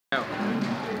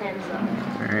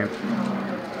Alright.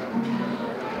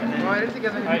 Alright,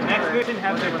 next person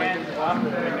have their hands off the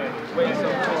window. Wait, so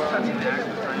just touching the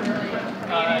actual timer?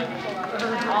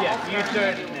 Yes, you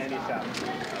start and then you stop.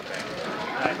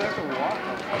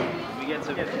 We get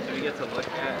to look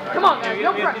at. Come on, Yeah, man, we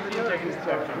no have pressure. 15 seconds to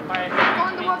start. Alright. Come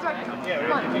on, the ones right. Yeah, we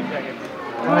have 15 seconds.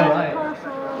 Alright.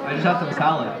 I just had some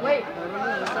salad. Wait.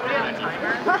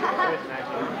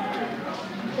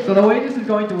 So the way this is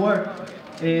going to work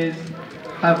is,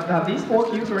 have these 4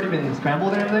 cubes already been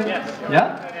scrambled and everything? Yes.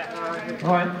 Yeah?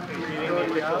 Alright.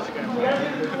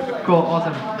 Cool,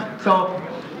 awesome. So,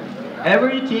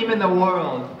 every team in the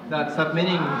world that's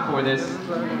submitting for this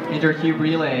intercube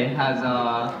relay has,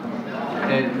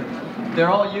 they're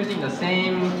all using the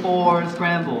same 4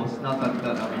 scrambles. Not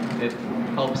that I mean, it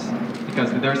helps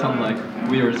because there's some like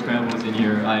weird scrambles in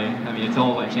here. I mean, it's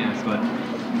all by chance, but,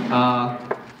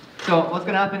 so what's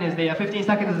gonna happen is they have 15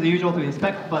 seconds as usual to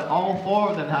inspect, but all 4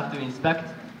 of them have to inspect.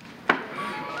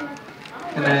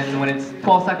 And then when it's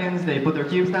 12 seconds, they put their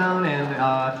cubes down,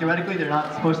 and theoretically they're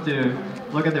not supposed to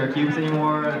look at their cubes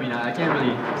anymore. I mean, I can't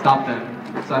really stop them.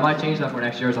 So I might change that for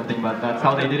next year or something, but that's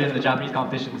how they did it in the Japanese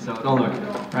competition, so don't look.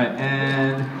 Right,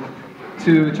 and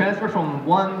to transfer from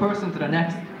one person to the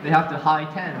next, they have to high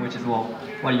 10, which is, well,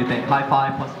 what do you think? High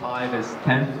 5 plus 5 is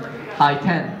 10? High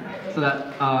 10. So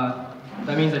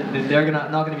that means that they're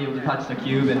not going to be able to touch the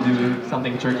cube and do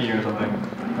something tricky or something.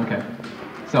 Okay,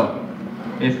 so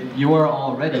if you are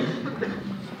all ready,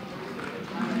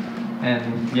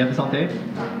 and you have this on tape,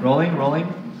 rolling.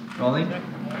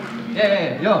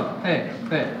 Yeah, yo, hey.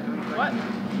 What?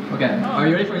 Okay, are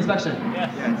you ready for inspection?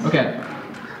 Yes. Okay,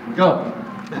 go.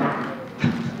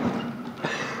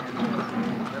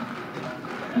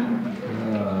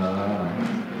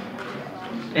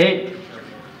 8,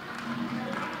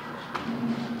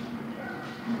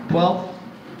 12,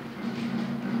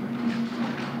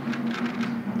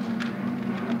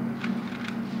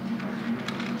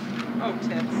 Oh,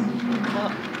 tits.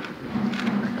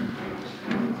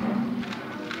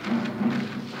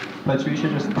 Patricia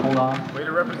just pulled off Way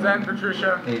to represent,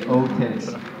 Patricia. a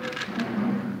Otis.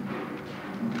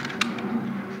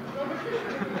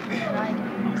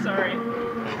 I'm sorry.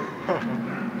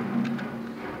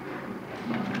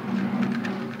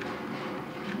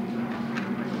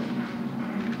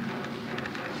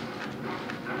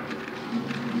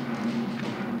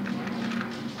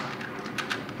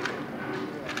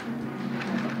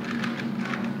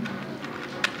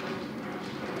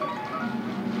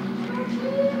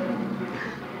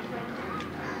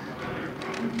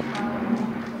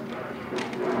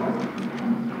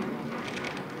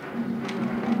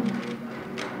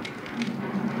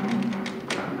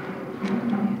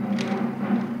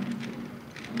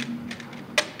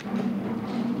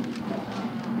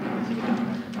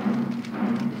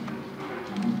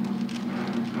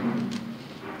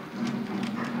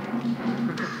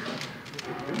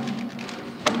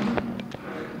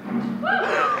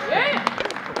 Yeah.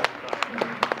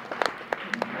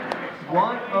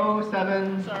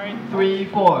 107, Sorry. 3,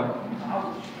 4.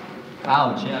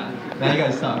 Ouch, yeah. Man, you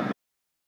guys suck.